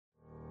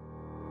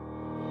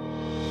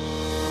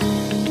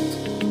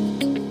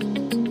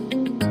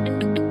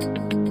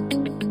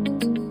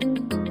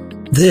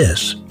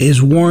This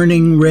is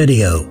Warning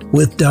Radio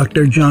with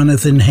Dr.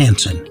 Jonathan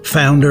Hansen,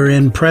 founder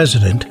and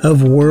president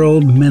of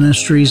World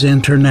Ministries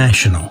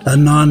International, a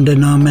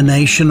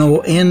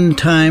non-denominational end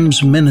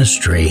times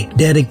ministry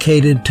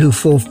dedicated to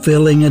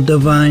fulfilling a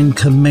divine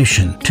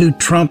commission to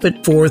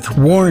trumpet forth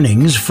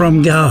warnings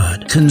from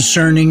God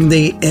concerning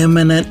the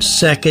imminent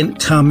second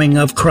coming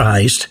of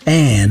Christ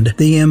and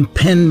the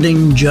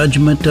impending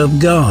judgment of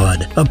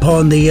God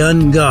upon the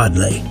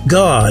ungodly.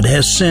 God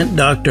has sent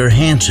Dr.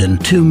 Hansen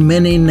to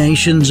many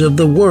nations of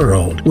the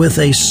world with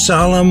a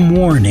solemn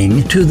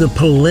warning to the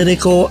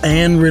political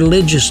and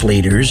religious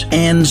leaders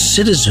and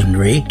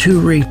citizenry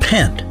to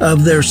repent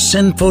of their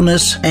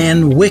sinfulness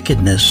and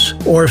wickedness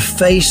or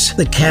face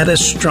the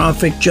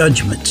catastrophic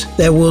judgments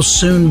that will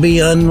soon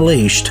be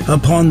unleashed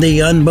upon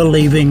the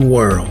unbelieving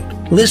world.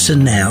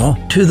 Listen now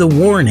to the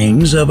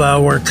warnings of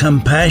our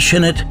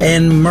compassionate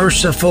and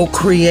merciful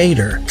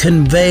Creator,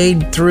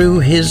 conveyed through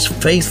His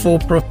faithful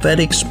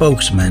prophetic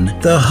spokesman,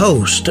 the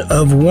host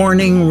of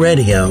Warning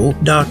Radio,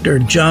 Dr.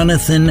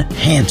 Jonathan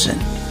Hansen.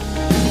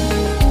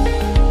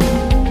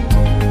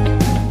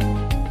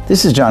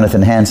 This is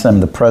Jonathan Hansen. I'm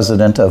the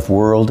president of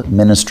World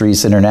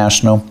Ministries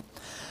International.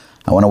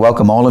 I want to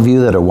welcome all of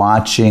you that are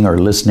watching or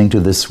listening to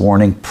this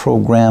warning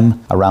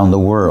program around the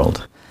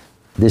world.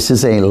 This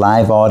is a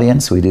live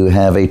audience. We do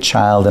have a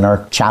child in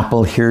our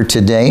chapel here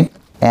today.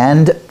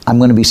 And I'm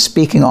going to be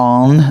speaking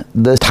on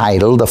the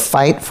title, The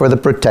Fight for the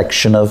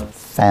Protection of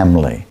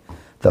Family.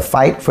 The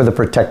Fight for the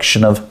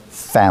Protection of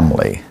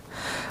Family.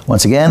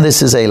 Once again,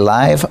 this is a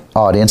live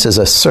audience. It's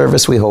a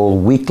service we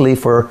hold weekly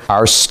for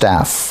our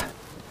staff.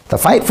 The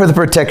fight for the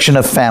protection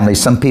of family.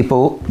 Some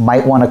people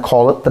might want to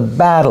call it the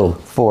battle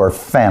for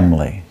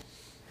family.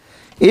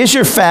 Is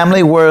your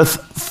family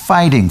worth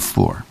fighting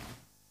for?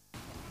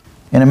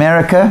 In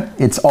America,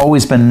 it's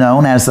always been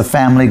known as the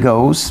family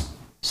goes,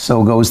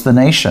 so goes the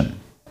nation.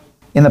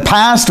 In the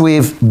past,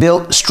 we've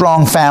built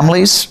strong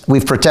families.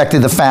 We've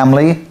protected the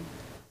family,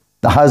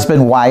 the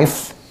husband,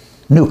 wife,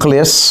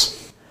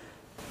 nucleus.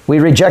 We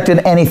rejected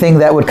anything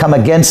that would come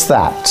against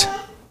that.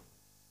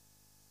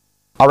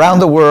 Around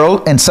the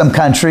world, in some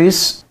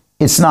countries,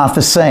 it's not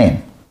the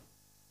same.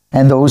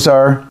 And those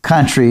are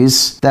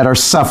countries that are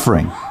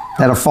suffering,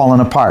 that have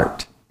fallen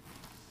apart.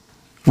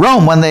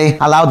 Rome, when they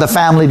allowed the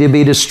family to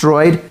be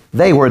destroyed,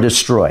 they were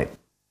destroyed.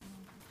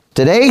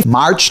 Today,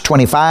 March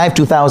 25,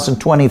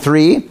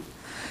 2023,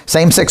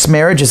 same-sex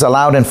marriage is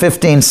allowed in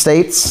 15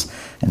 states,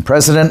 and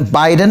President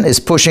Biden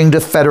is pushing to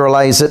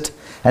federalize it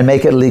and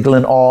make it legal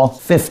in all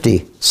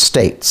 50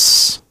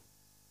 states.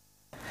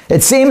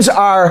 It seems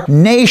our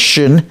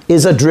nation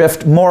is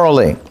adrift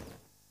morally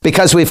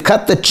because we've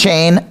cut the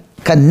chain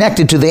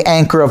connected to the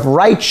anchor of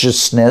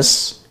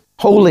righteousness,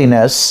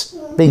 holiness,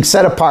 being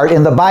set apart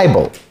in the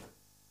Bible.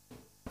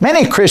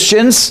 Many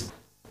Christians,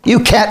 you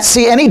can't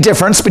see any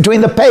difference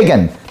between the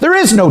pagan. There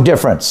is no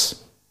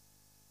difference.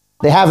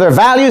 They have their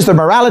values, their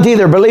morality,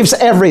 their beliefs,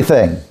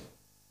 everything.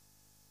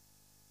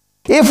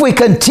 If we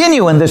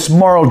continue in this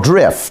moral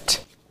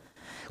drift,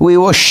 we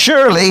will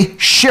surely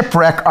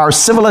shipwreck our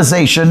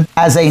civilization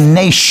as a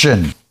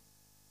nation.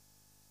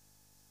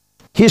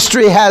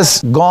 History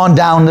has gone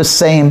down the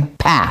same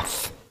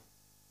path.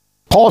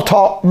 Paul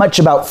taught much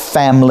about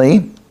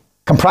family,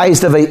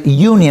 comprised of a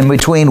union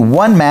between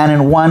one man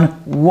and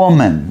one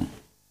woman.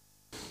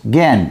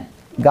 Again,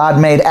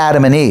 God made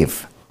Adam and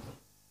Eve.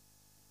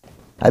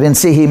 I didn't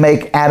see He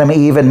make Adam,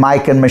 Eve, and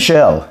Mike and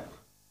Michelle.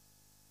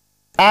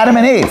 Adam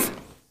and Eve.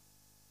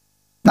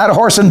 Not a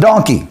horse and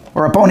donkey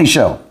or a pony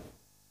show.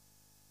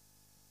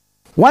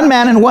 One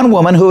man and one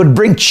woman who would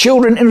bring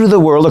children into the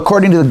world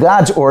according to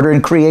God's order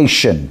in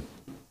creation.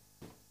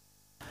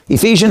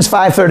 Ephesians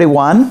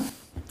 5:31.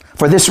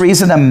 For this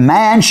reason, a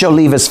man shall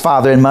leave his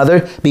father and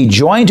mother, be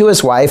joined to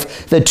his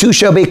wife, the two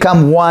shall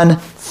become one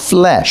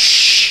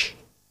flesh,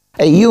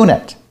 a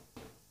unit.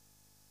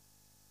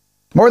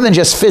 More than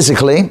just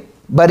physically,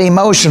 but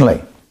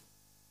emotionally.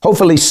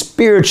 Hopefully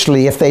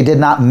spiritually, if they did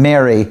not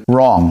marry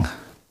wrong.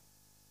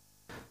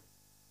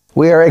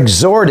 We are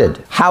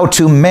exhorted how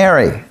to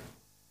marry,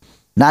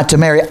 not to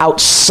marry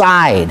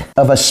outside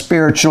of a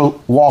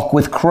spiritual walk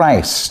with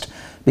Christ,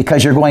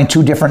 because you're going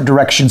two different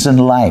directions in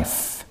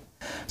life.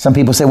 Some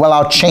people say, well,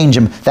 I'll change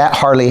them. That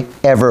hardly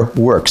ever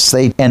works.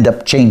 They end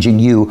up changing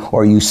you,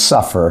 or you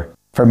suffer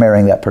for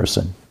marrying that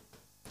person.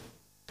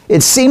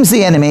 It seems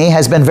the enemy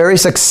has been very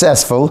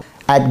successful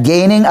at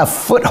gaining a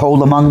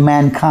foothold among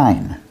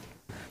mankind,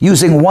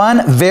 using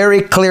one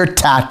very clear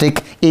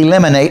tactic: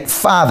 eliminate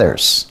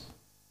fathers.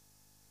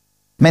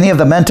 Many of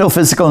the mental,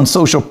 physical, and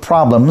social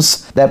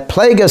problems that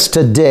plague us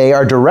today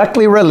are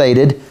directly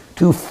related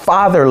to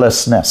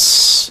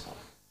fatherlessness,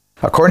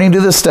 according to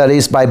the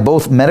studies by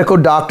both medical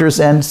doctors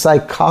and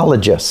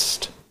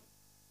psychologists.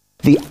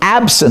 The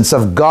absence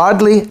of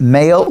godly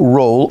male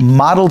role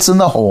models in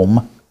the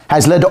home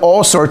has led to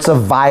all sorts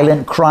of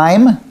violent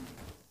crime,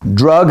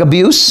 drug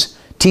abuse,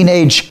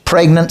 teenage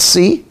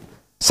pregnancy,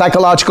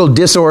 psychological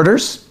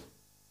disorders.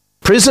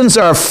 Prisons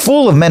are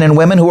full of men and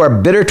women who are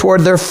bitter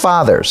toward their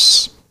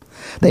fathers.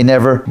 They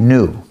never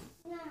knew.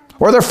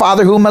 or their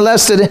father who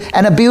molested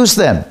and abused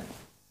them.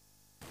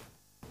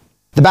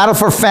 The battle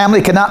for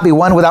family cannot be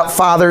won without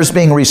fathers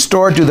being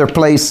restored to their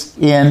place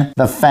in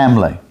the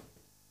family.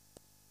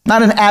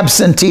 Not an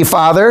absentee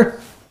father,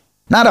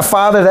 not a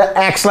father that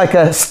acts like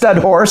a stud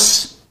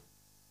horse,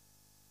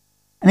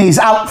 and he's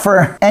out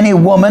for any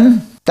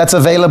woman that's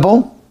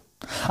available.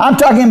 I'm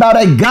talking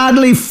about a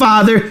godly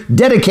father,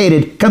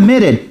 dedicated,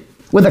 committed,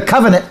 with a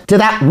covenant to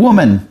that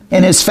woman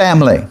in his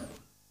family.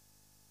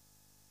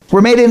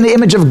 We're made in the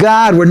image of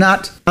God. We're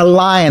not a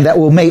lion that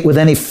will mate with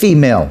any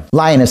female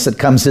lioness that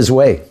comes his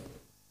way.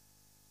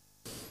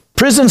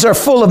 Prisons are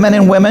full of men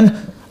and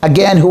women,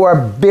 again, who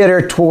are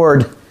bitter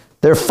toward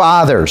their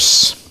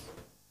fathers.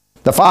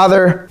 The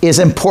father is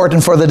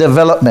important for the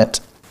development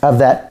of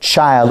that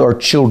child or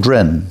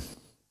children.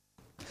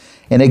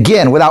 And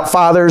again, without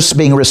fathers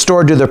being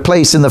restored to their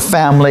place in the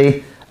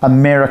family,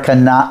 America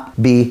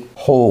cannot be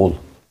whole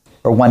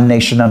or one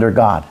nation under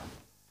God.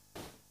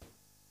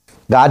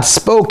 God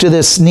spoke to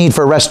this need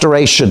for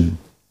restoration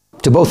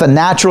to both the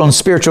natural and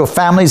spiritual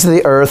families of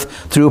the earth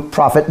through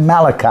prophet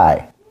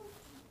Malachi.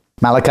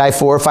 Malachi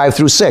 4, 5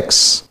 through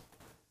 6.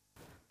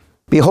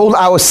 Behold,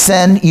 I will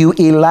send you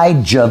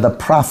Elijah the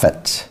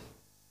prophet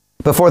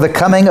before the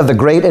coming of the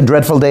great and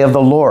dreadful day of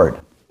the Lord.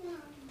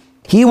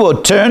 He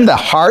will turn the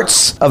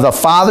hearts of the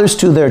fathers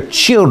to their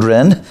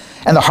children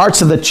and the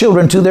hearts of the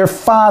children to their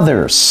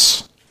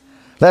fathers,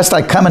 lest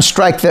I come and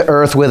strike the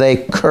earth with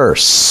a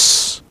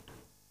curse.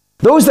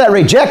 Those that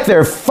reject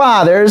their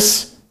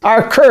fathers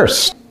are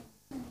cursed,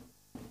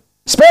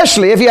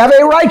 especially if you have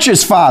a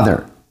righteous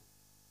father.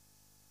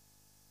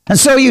 And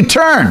so you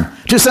turn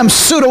to some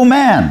pseudo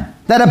man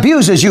that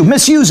abuses you,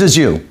 misuses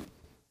you.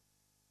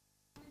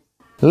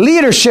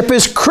 Leadership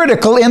is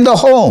critical in the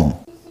home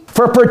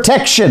for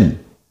protection,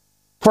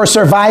 for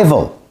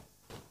survival,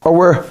 or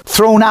we're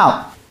thrown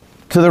out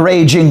to the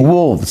raging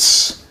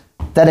wolves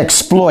that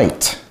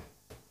exploit.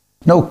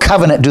 No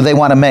covenant do they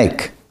want to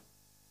make.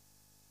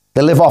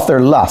 They live off their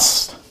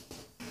lust.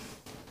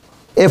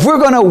 If we're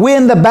going to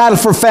win the battle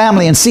for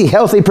family and see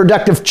healthy,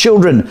 productive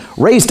children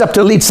raised up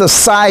to lead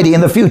society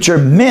in the future,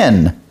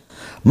 men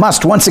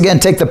must once again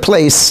take the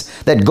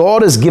place that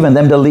God has given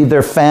them to lead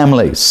their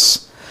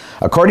families,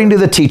 according to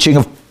the teaching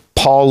of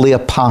Paul the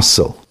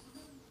Apostle.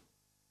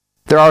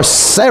 There are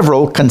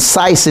several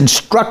concise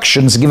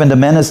instructions given to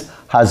men as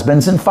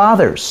husbands and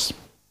fathers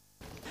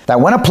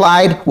that, when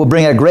applied, will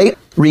bring a great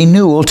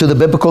renewal to the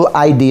biblical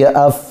idea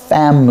of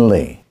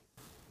family.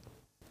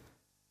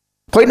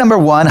 Point number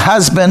 1,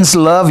 husbands,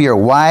 love your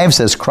wives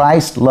as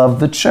Christ loved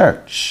the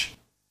church.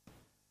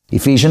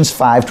 Ephesians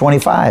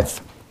 5:25.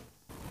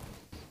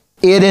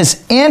 It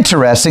is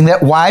interesting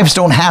that wives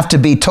don't have to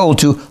be told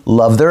to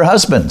love their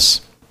husbands,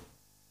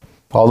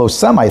 although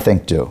some, I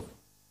think, do.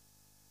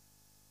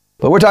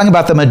 But we're talking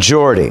about the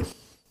majority.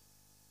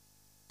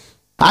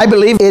 I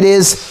believe it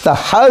is the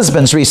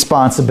husband's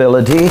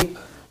responsibility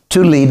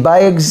to lead by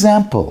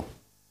example.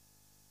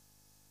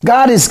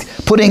 God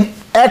is putting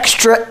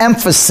extra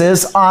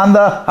emphasis on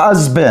the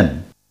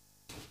husband.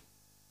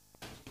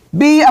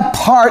 Be a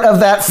part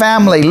of that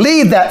family.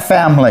 Lead that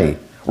family.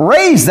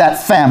 Raise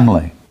that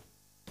family.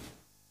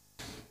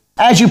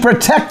 As you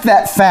protect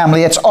that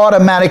family, it's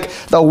automatic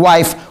the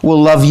wife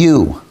will love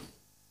you.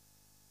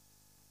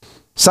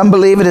 Some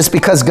believe it is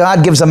because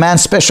God gives a man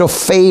special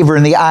favor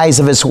in the eyes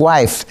of his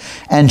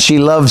wife, and she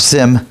loves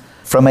him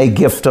from a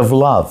gift of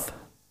love.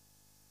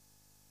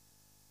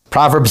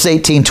 Proverbs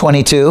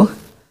 18:22,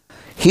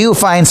 he who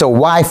finds a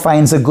wife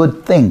finds a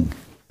good thing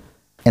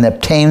and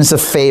obtains a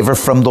favor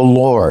from the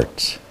Lord.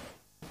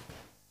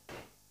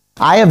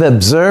 I have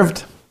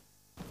observed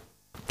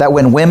that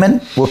when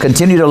women will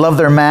continue to love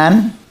their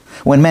man,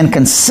 when men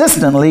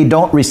consistently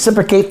don't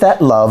reciprocate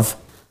that love,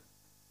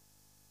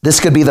 this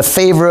could be the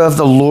favor of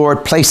the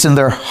Lord placed in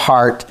their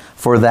heart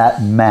for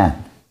that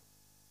man.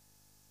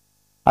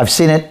 I've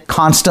seen it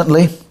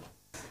constantly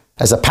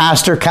as a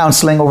pastor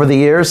counseling over the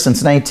years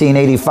since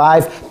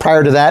 1985.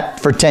 Prior to that,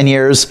 for 10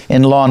 years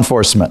in law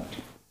enforcement.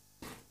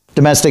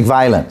 Domestic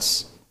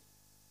violence.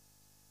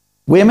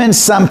 Women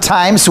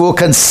sometimes will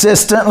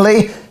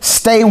consistently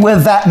stay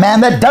with that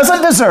man that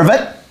doesn't deserve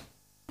it,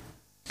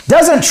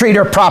 doesn't treat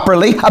her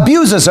properly,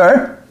 abuses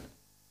her,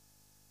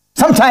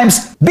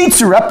 sometimes beats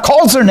her up,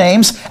 calls her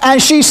names,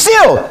 and she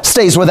still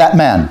stays with that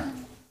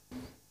man.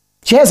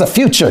 She has a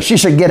future. She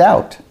should get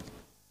out.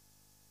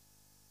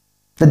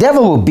 The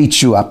devil will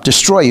beat you up,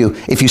 destroy you,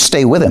 if you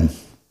stay with him.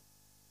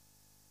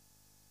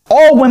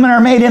 All women are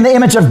made in the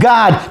image of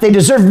God. They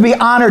deserve to be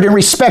honored and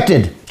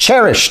respected,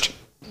 cherished,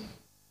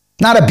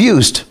 not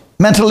abused,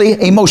 mentally,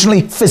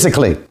 emotionally,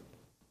 physically.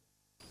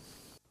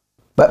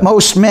 But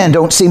most men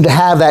don't seem to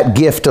have that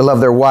gift to love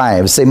their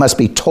wives. They must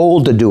be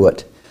told to do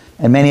it,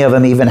 and many of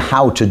them even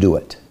how to do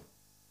it.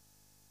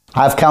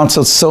 I've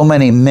counseled so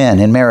many men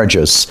in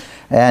marriages,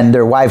 and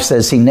their wife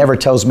says, he never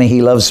tells me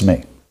he loves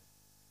me.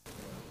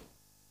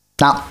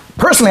 Now,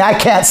 personally, I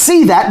can't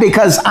see that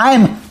because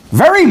I'm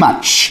very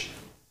much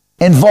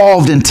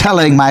involved in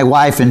telling my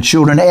wife and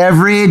children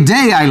every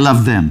day I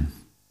love them.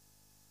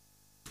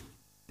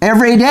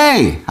 Every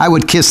day I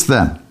would kiss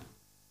them.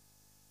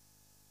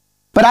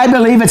 But I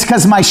believe it's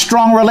because of my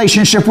strong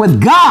relationship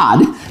with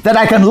God that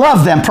I can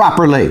love them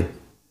properly,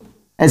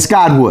 as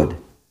God would.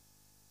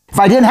 If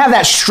I didn't have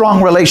that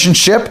strong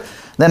relationship,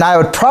 then I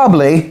would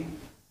probably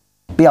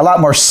be a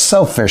lot more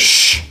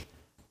selfish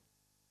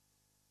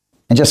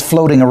and just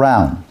floating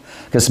around.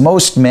 Because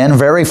most men,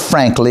 very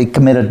frankly,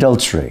 commit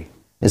adultery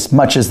as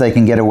much as they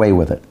can get away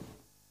with it.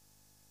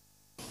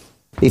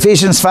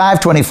 Ephesians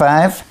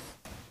 5:25,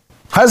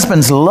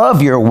 husbands,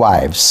 love your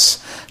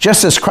wives,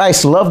 just as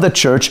Christ loved the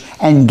church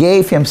and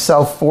gave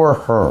himself for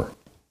her.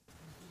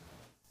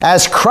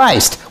 As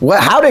Christ,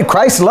 how did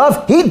Christ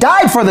love? He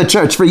died for the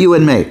church, for you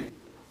and me.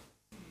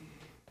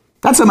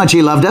 That's how much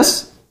he loved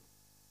us.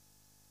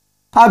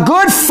 A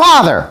good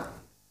father,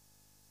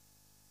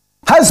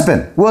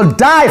 husband, will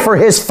die for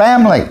his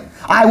family.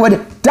 I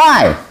would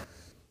die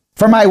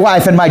for my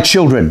wife and my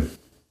children.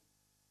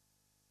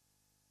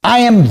 I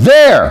am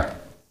there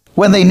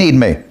when they need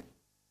me.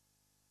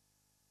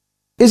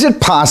 Is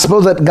it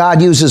possible that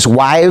God uses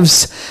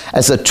wives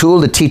as a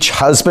tool to teach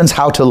husbands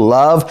how to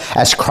love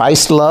as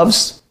Christ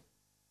loves?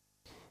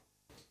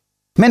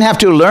 Men have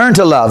to learn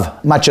to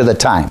love much of the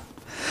time,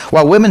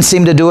 while women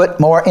seem to do it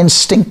more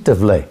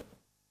instinctively.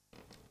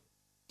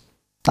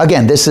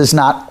 Again, this is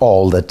not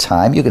all the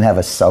time. You can have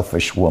a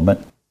selfish woman.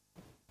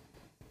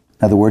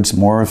 In other words,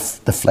 more of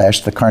the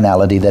flesh, the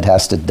carnality that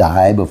has to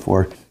die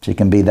before she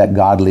can be that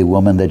godly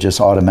woman that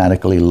just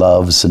automatically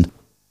loves and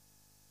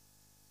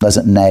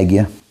doesn't nag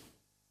you.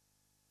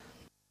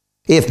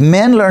 If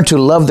men learn to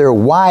love their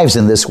wives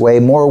in this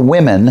way, more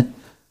women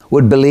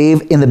would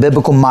believe in the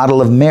biblical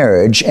model of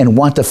marriage and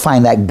want to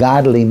find that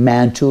godly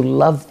man to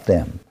love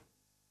them.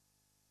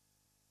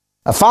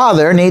 A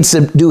father needs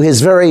to do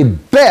his very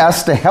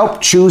best to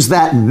help choose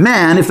that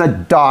man if a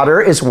daughter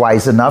is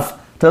wise enough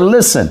to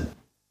listen.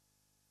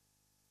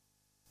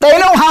 They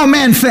know how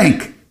men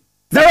think.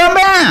 They're a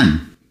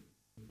man.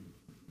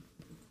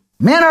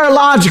 Men are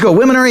logical.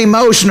 Women are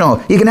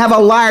emotional. You can have a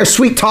liar,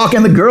 sweet talk,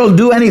 and the girl will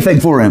do anything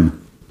for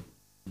him.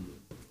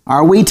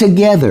 Are we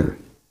together?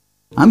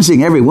 I'm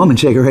seeing every woman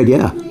shake her head,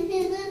 yeah.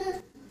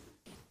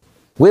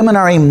 Women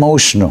are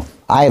emotional.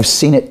 I have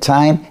seen it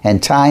time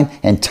and time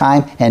and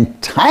time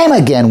and time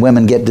again.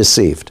 Women get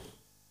deceived.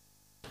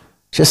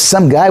 Just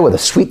some guy with a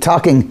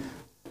sweet-talking,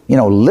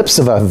 lips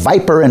of a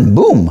viper, and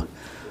boom,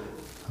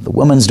 the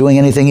woman's doing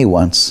anything he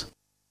wants.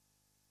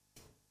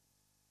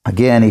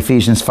 Again,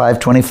 Ephesians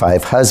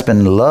 5:25,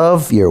 husband,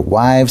 love your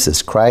wives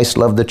as Christ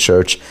loved the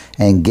church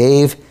and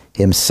gave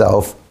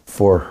himself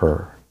for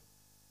her.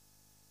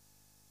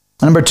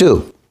 Number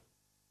 2,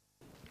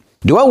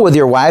 dwell with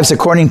your wives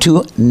according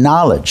to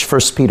knowledge,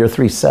 1 Peter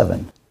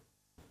 3:7.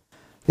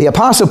 The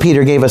Apostle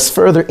Peter gave us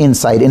further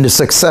insight into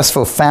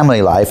successful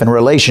family life and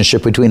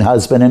relationship between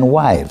husband and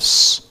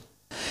wives.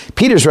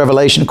 Peter's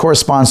revelation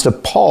corresponds to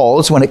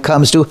Paul's when it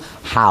comes to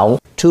how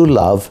to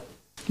love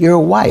your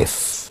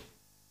wife.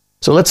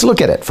 So let's look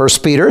at it.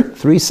 1 Peter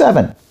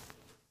 3:7.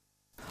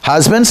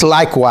 Husbands,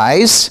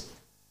 likewise,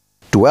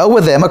 dwell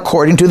with them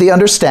according to the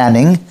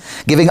understanding,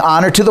 giving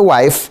honor to the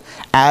wife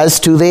as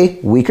to the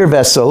weaker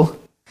vessel,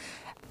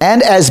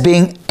 and as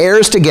being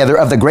heirs together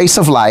of the grace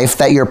of life,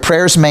 that your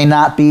prayers may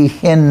not be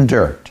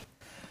hindered.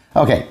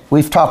 Okay,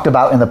 we've talked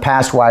about in the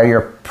past why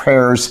your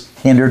prayers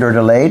hindered or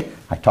delayed.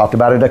 I talked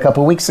about it a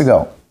couple weeks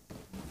ago.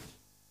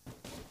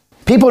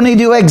 People need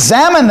to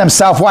examine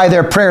themselves why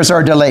their prayers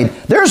are delayed.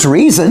 There's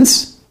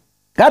reasons.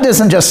 God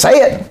doesn't just say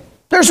it.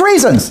 There's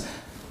reasons.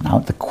 Now,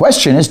 the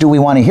question is, do we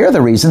want to hear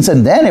the reasons?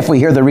 And then if we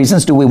hear the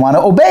reasons, do we want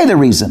to obey the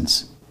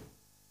reasons?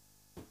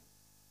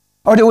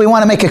 Or do we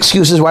want to make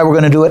excuses why we're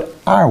going to do it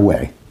our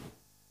way?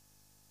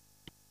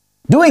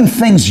 Doing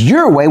things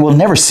your way will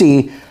never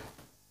see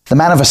the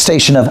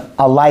manifestation of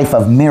a life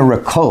of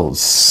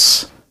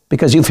miracles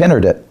because you've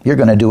hindered it. You're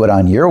going to do it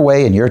on your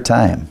way and your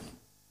time.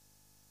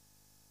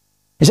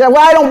 You say, well,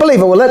 I don't believe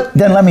it. Well,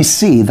 then let me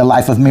see the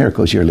life of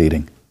miracles you're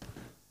leading.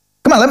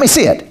 Come on, let me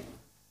see it.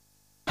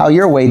 How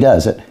your way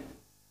does it.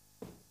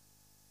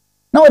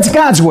 No, it's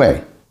God's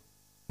way.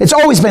 It's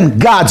always been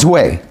God's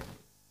way.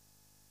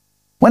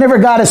 Whenever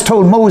God has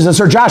told Moses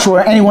or Joshua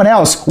or anyone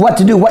else what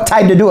to do, what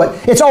time to do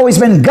it, it's always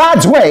been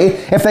God's way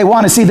if they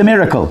want to see the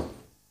miracle.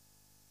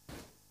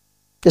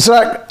 It's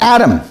like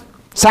Adam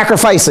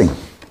sacrificing.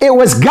 It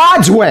was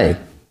God's way.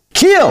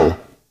 Kill.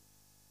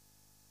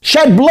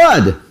 Shed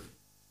blood.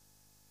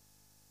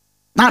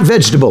 Not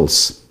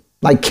vegetables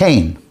like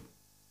Cain.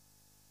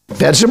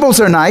 Vegetables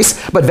are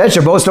nice, but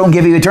vegetables don't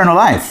give you eternal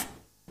life.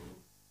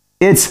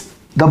 It's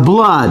the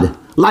blood.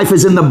 Life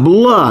is in the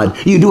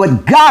blood. You do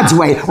it God's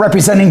way,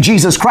 representing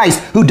Jesus Christ,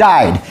 who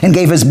died and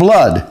gave his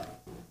blood.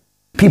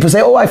 People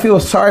say, oh, I feel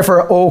sorry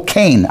for old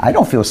Cain. I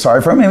don't feel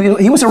sorry for him.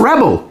 He was a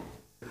rebel.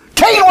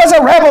 Cain was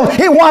a rebel.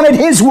 He wanted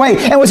his way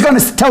and was going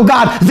to tell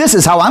God, this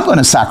is how I'm going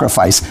to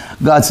sacrifice.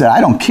 God said, I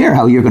don't care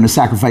how you're going to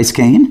sacrifice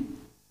Cain.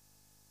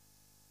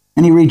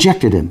 And he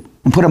rejected him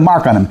and put a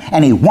mark on him.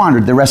 And he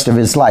wandered the rest of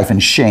his life in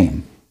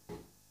shame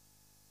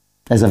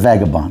as a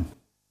vagabond.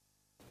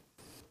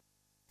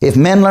 If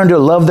men learn to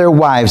love their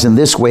wives in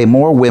this way,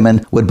 more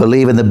women would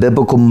believe in the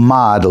biblical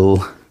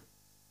model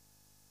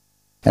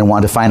and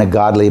want to find a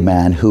godly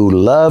man who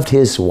loved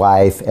his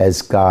wife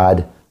as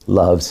God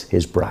loves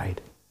his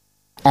bride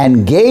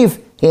and gave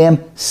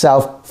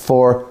himself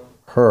for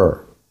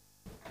her.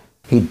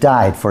 He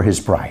died for his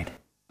bride.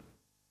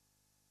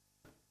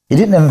 He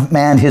didn't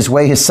demand his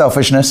way, his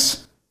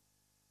selfishness.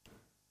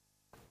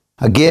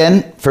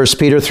 Again, 1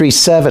 Peter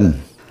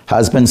 3:7.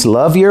 Husbands,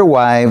 love your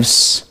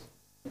wives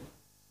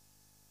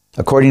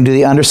according to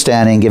the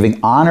understanding, giving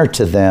honor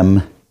to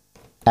them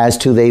as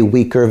to the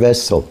weaker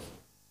vessel,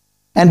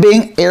 and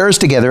being heirs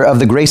together of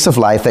the grace of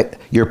life, that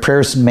your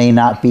prayers may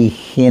not be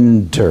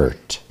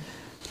hindered.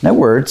 In other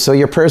words, so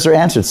your prayers are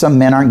answered. Some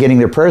men aren't getting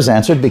their prayers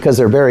answered because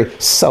they're very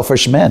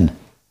selfish men.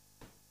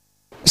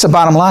 It's the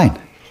bottom line.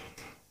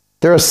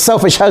 They're a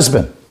selfish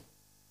husband.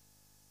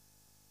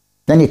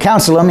 Then you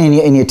counsel them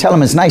and you tell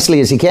them as nicely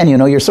as you can,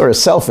 you're sort of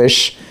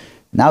selfish.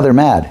 Now they're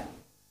mad.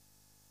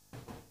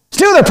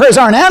 Still their prayers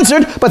aren't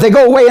answered, but they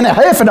go away in a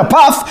huff and a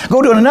puff,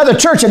 go to another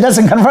church that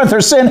doesn't confront their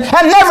sin,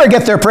 and never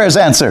get their prayers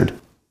answered.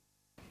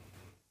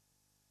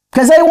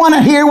 Because they want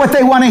to hear what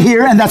they want to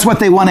hear, and that's what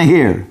they want to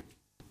hear.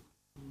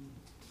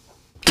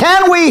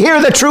 Can we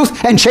hear the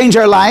truth and change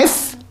our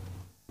life?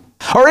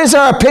 Or is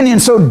our opinion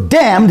so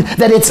damned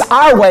that it's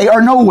our way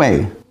or no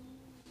way?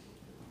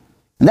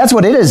 And that's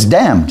what it is,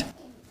 damned.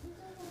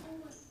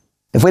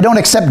 If we don't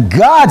accept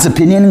God's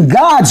opinion and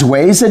God's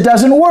ways, it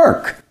doesn't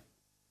work.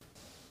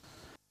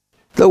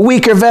 The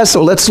weaker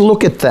vessel, let's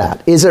look at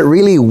that. Is it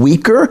really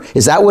weaker?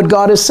 Is that what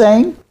God is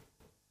saying?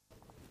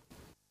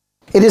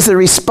 It is the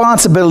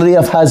responsibility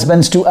of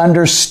husbands to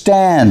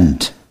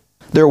understand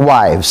their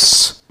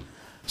wives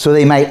so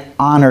they might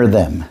honor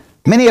them.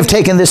 Many have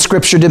taken this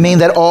scripture to mean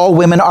that all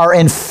women are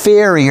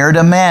inferior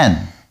to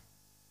men.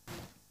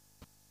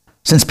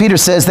 Since Peter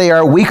says they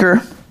are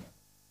weaker,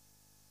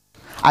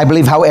 I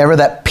believe, however,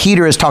 that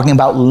Peter is talking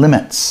about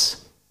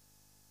limits.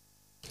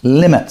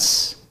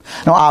 Limits.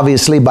 Now,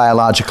 obviously,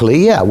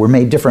 biologically, we're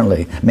made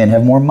differently. Men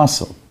have more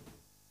muscle.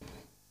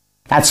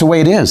 That's the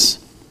way it is.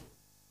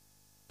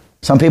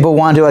 Some people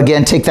want to,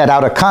 again, take that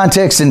out of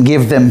context and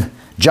give them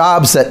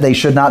jobs that they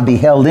should not be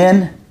held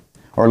in,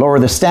 or lower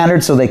the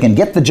standards so they can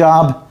get the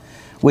job,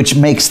 which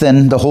makes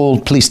then the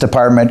whole police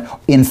department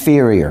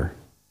inferior.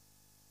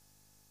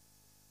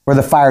 Or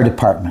the fire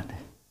department.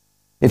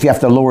 If you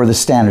have to lower the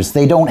standards,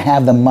 they don't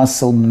have the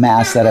muscle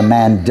mass that a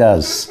man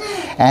does.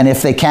 And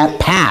if they can't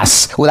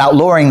pass without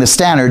lowering the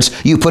standards,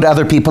 you put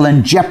other people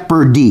in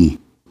jeopardy.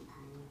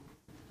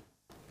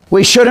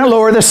 We shouldn't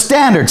lower the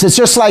standards. It's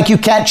just like you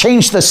can't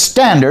change the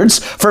standards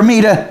for me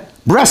to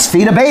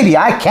breastfeed a baby.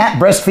 I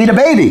can't breastfeed a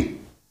baby.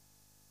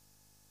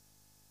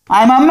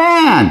 I'm a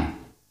man.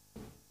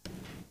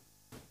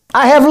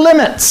 I have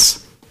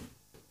limits.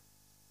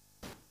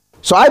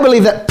 So I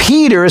believe that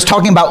Peter is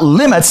talking about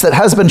limits that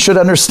husbands should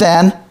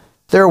understand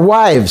their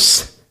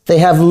wives. They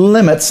have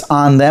limits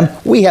on them.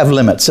 We have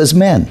limits as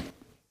men.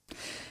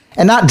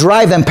 And not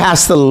drive them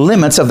past the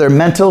limits of their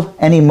mental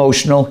and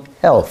emotional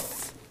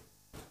health.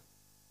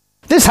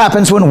 This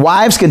happens when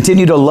wives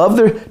continue to love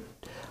their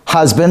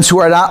husbands who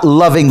are not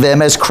loving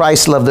them as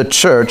Christ loved the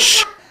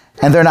church,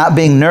 and they're not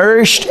being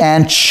nourished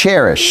and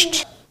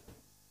cherished.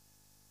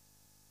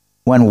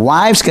 When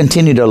wives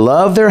continue to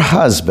love their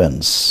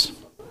husbands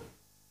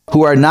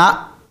who are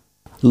not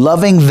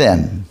loving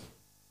them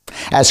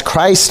as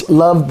Christ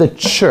loved the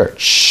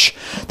church,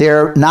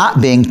 they're not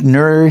being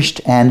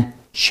nourished and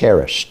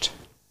cherished.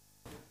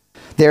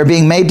 They're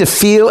being made to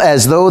feel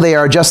as though they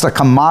are just a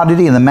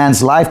commodity in the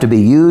man's life to be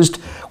used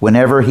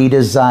whenever he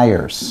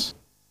desires.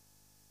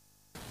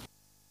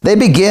 They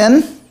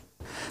begin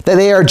that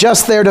they are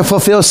just there to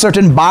fulfill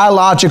certain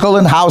biological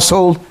and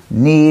household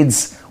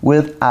needs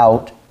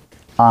without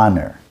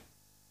honor.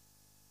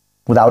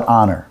 Without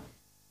honor.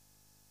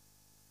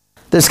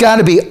 There's got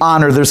to be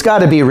honor. There's got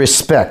to be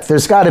respect.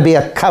 There's got to be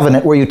a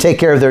covenant where you take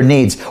care of their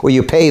needs, where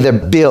you pay their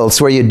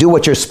bills, where you do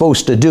what you're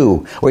supposed to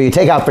do, where you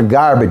take out the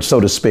garbage, so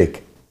to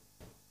speak.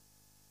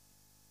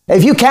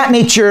 If you can't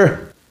meet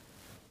your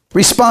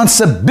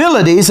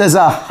responsibilities as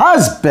a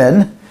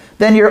husband,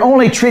 then you're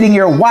only treating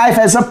your wife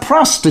as a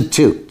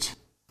prostitute.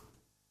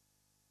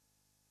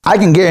 I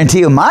can guarantee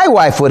you my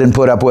wife wouldn't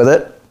put up with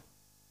it.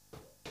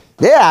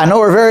 Yeah, I know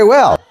her very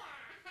well.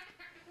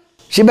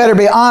 She better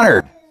be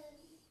honored.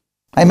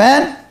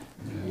 Amen?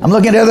 I'm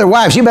looking at other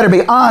wives. You better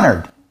be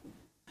honored.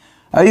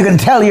 Or you can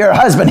tell your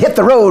husband, hit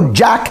the road,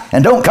 Jack,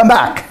 and don't come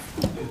back.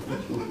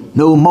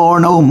 No more,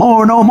 no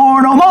more, no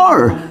more, no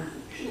more.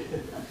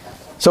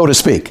 So to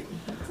speak.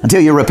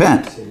 Until you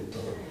repent.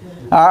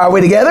 Are we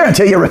together?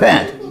 Until you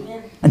repent.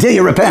 Until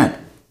you repent.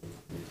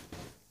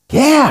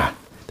 Yeah.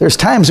 There's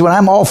times when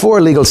I'm all for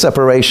legal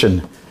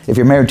separation if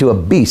you're married to a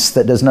beast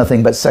that does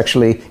nothing but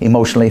sexually,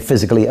 emotionally,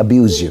 physically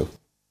abuse you.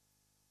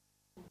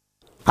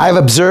 I've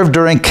observed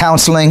during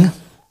counseling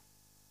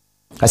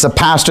as a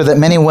pastor that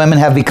many women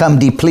have become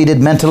depleted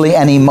mentally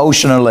and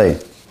emotionally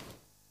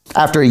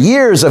after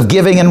years of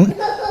giving and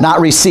not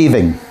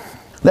receiving.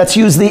 Let's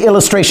use the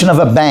illustration of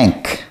a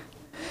bank.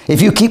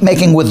 If you keep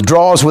making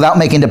withdrawals without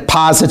making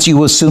deposits, you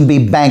will soon be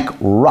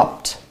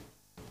bankrupt.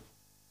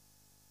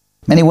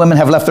 Many women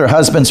have left their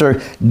husbands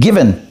or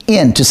given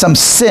in to some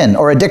sin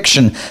or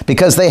addiction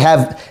because they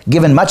have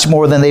given much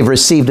more than they've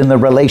received in the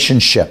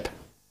relationship.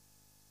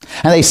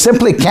 And they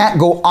simply can't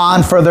go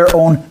on for their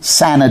own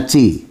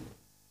sanity.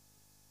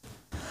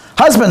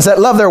 Husbands that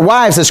love their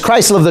wives as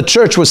Christ loved the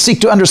church will seek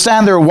to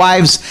understand their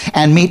wives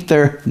and meet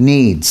their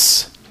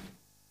needs.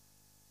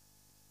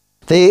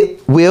 They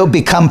will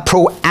become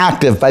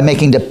proactive by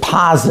making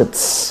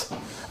deposits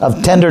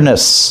of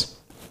tenderness,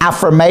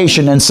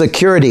 affirmation, and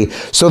security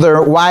so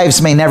their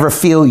wives may never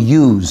feel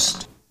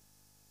used.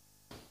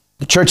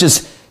 The church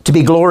is to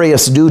be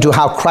glorious due to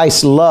how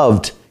Christ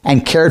loved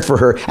and cared for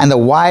her, and the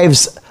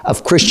wives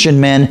of Christian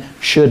men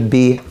should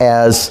be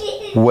as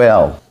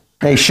well.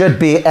 They should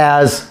be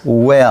as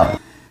well.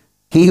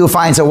 He who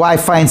finds a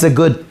wife finds a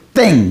good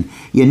thing.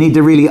 You need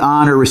to really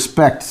honor,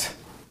 respect,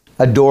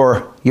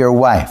 adore your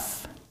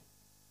wife.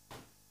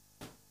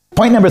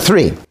 Point number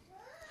 3,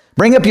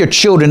 bring up your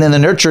children in the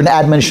nurture and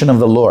admonition of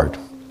the Lord.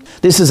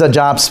 This is a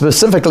job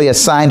specifically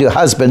assigned to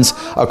husbands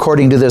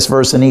according to this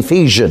verse in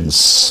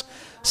Ephesians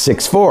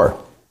 6:4.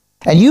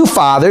 And you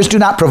fathers, do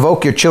not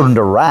provoke your children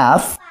to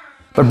wrath,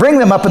 but bring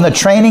them up in the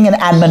training and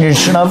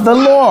admonition of the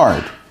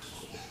Lord.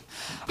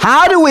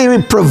 How do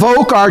we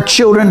provoke our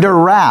children to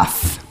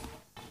wrath?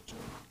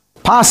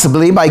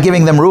 Possibly by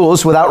giving them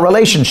rules without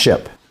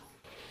relationship.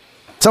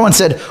 Someone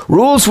said,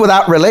 rules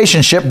without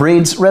relationship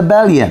breeds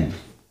rebellion.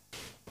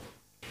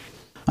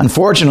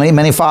 Unfortunately,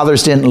 many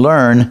fathers didn't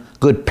learn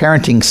good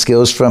parenting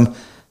skills from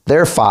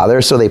their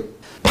father, so they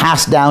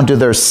passed down to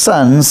their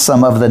sons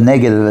some of the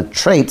negative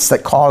traits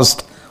that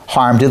caused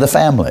harm to the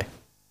family.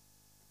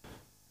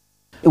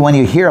 When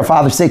you hear a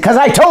father say, "'Cause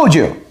I told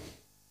you,"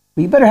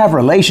 well, you better have a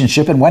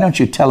relationship, and why don't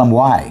you tell them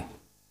why?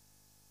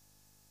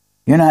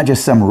 You're not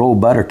just some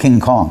robot or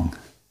King Kong.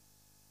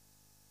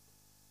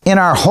 In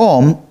our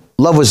home,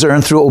 love was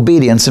earned through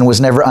obedience and was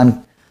never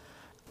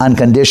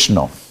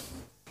unconditional.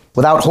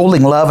 Without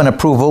holding love and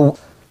approval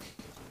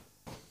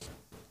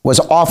was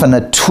often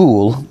a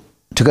tool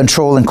to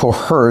control and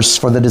coerce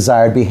for the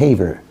desired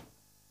behavior.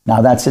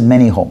 Now that's in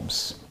many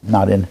homes.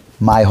 Not in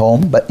my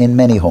home, but in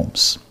many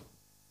homes.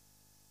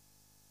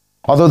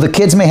 Although the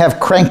kids may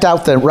have cranked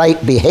out the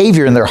right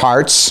behavior in their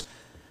hearts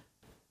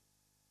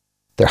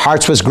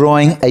was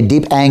growing a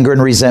deep anger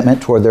and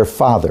resentment toward their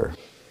father.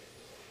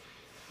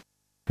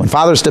 When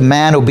fathers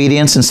demand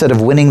obedience instead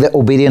of winning the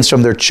obedience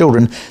from their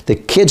children, the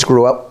kids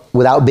grow up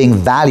without being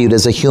valued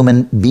as a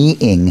human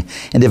being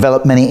and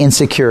develop many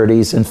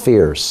insecurities and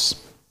fears.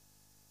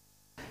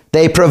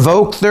 They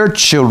provoke their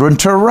children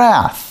to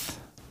wrath.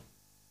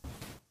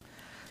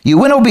 You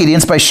win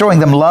obedience by showing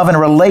them love and a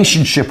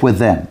relationship with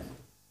them.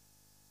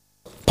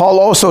 Paul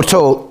also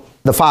told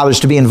the fathers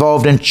to be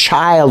involved in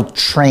child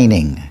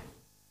training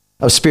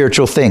of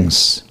spiritual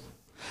things.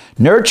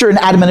 Nurture and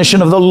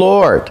admonition of the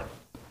Lord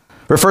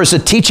refers to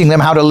teaching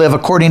them how to live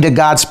according to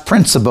God's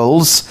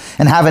principles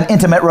and have an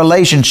intimate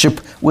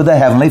relationship with the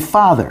Heavenly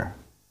Father.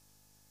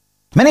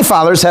 Many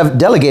fathers have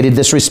delegated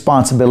this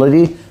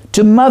responsibility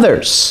to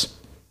mothers.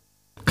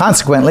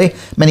 Consequently,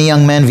 many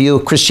young men view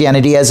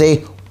Christianity as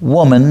a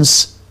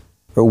women's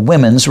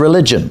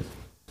religion.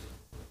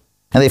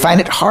 And they find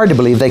it hard to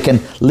believe they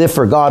can live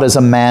for God as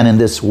a man in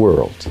this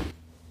world.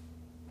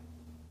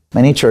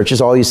 Many churches,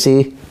 all you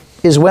see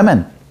is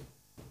women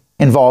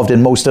involved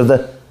in most of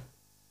the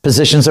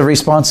positions of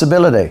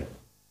responsibility.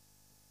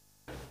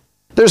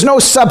 There's no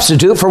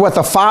substitute for what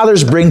the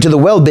fathers bring to the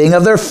well-being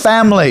of their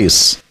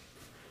families.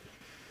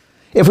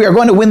 If we are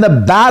going to win the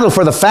battle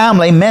for the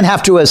family, men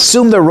have to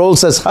assume their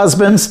roles as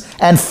husbands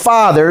and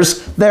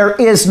fathers. There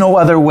is no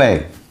other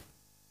way.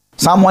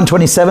 Psalm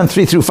 127,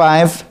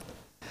 3-5.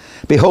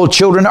 Behold,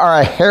 children are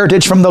a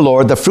heritage from the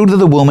Lord. The fruit of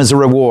the womb is a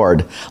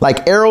reward.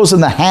 Like arrows in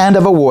the hand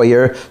of a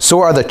warrior, so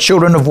are the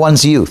children of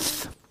one's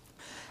youth.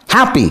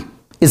 Happy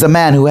is a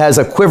man who has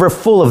a quiver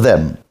full of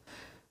them.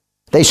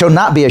 They shall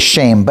not be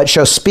ashamed, but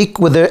shall speak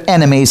with their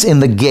enemies in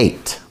the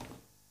gate.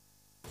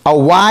 A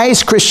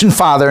wise Christian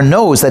father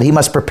knows that he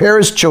must prepare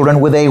his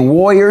children with a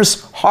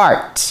warrior's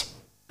heart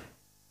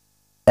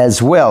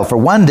as well, for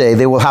one day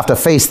they will have to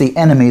face the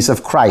enemies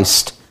of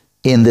Christ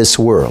in this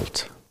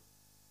world.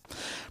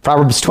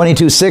 Proverbs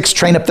 22:6,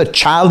 train up the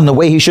child in the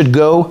way he should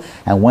go,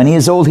 and when he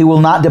is old he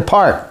will not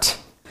depart.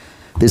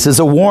 This is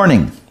a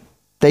warning.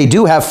 They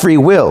do have free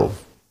will.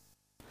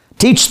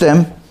 Teach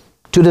them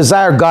to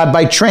desire God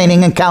by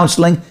training and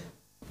counseling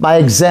by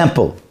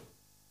example.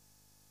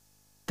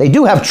 They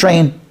do have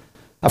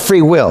a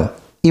free will.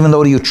 Even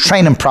though you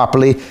train them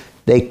properly,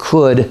 they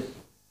could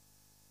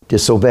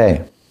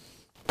disobey.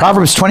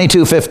 Proverbs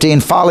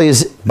 22:15, folly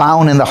is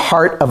bound in the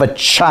heart of a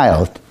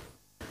child.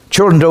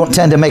 Children don't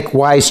tend to make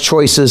wise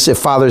choices if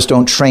fathers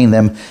don't train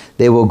them.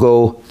 They will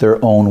go their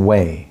own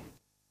way.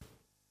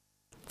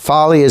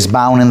 Folly is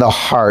bound in the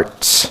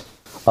heart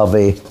of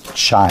a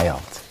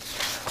child.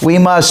 We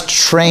must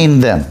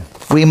train them.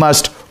 We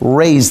must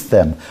raise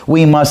them.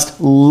 We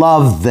must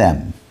love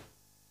them.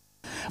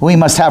 We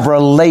must have a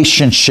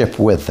relationship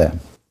with them.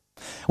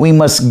 We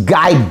must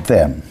guide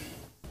them.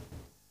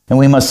 And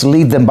we must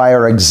lead them by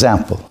our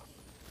example.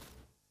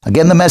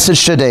 Again, the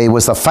message today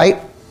was the fight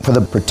for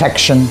the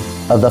protection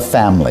of the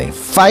family.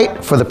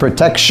 Fight for the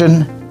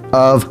protection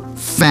of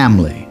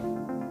family.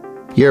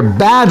 You're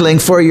battling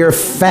for your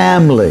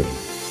family.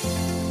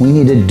 We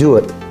need to do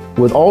it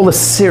with all the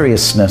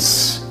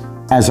seriousness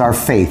as our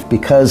faith,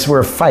 because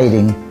we're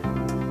fighting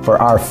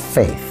for our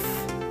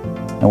faith,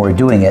 and we're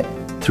doing it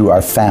through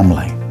our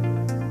family.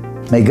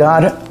 May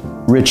God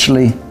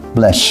richly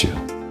bless you.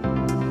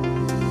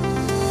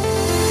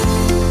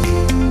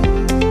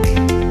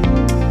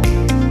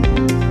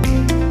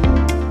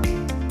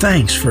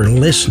 Thanks for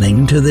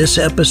listening to this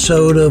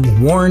episode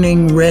of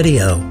Warning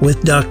Radio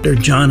with Dr.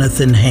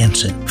 Jonathan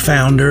Hansen,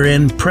 founder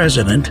and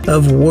president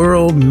of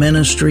World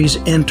Ministries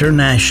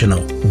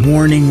International.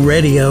 Warning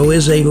Radio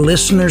is a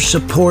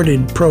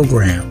listener-supported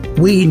program.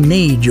 We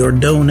need your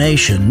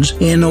donations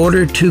in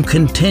order to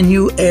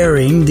continue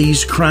airing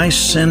these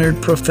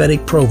Christ-centered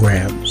prophetic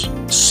programs.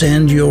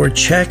 Send your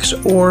checks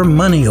or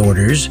money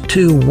orders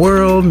to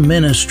World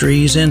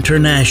Ministries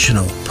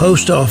International,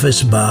 Post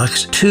Office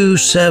Box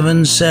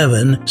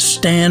 277,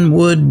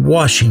 Stanwood,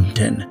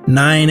 Washington,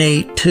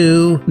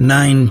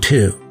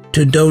 98292.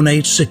 To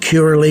donate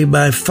securely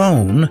by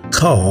phone,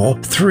 call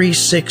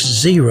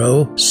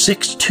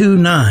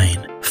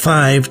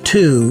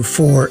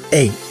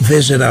 360-629-5248.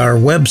 Visit our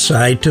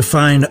website to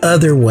find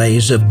other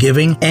ways of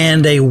giving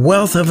and a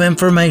wealth of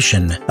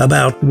information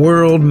about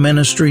World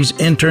Ministries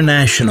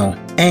International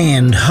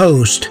and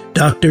host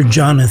Dr.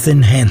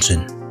 Jonathan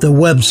Hansen. The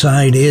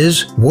website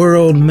is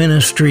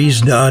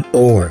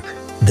worldministries.org.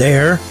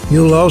 There,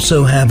 you'll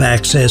also have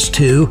access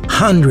to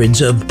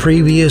hundreds of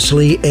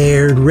previously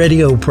aired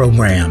radio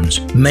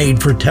programs,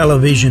 made for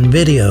television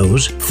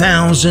videos,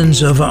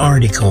 thousands of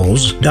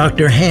articles,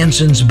 Dr.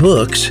 Hansen's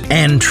books,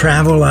 and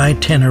travel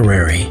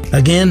itinerary.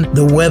 Again,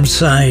 the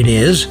website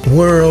is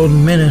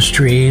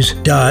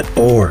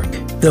worldministries.org.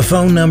 The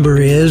phone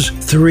number is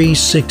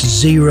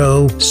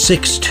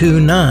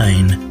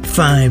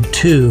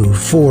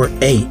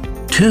 360-629-5248.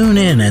 Tune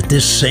in at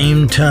this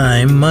same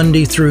time,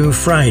 Monday through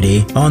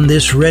Friday, on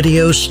this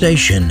radio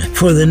station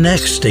for the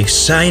next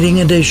exciting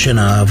edition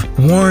of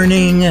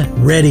Warning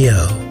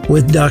Radio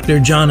with Dr.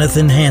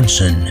 Jonathan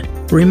Hansen.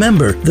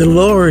 Remember, the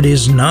Lord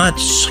is not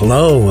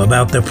slow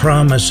about the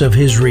promise of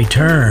His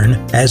return,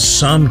 as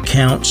some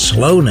count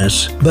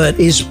slowness, but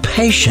is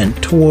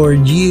patient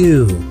toward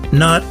you,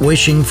 not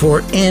wishing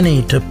for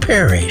any to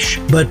perish,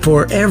 but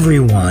for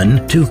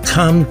everyone to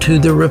come to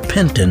the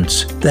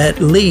repentance that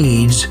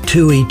leads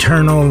to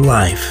eternal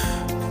life.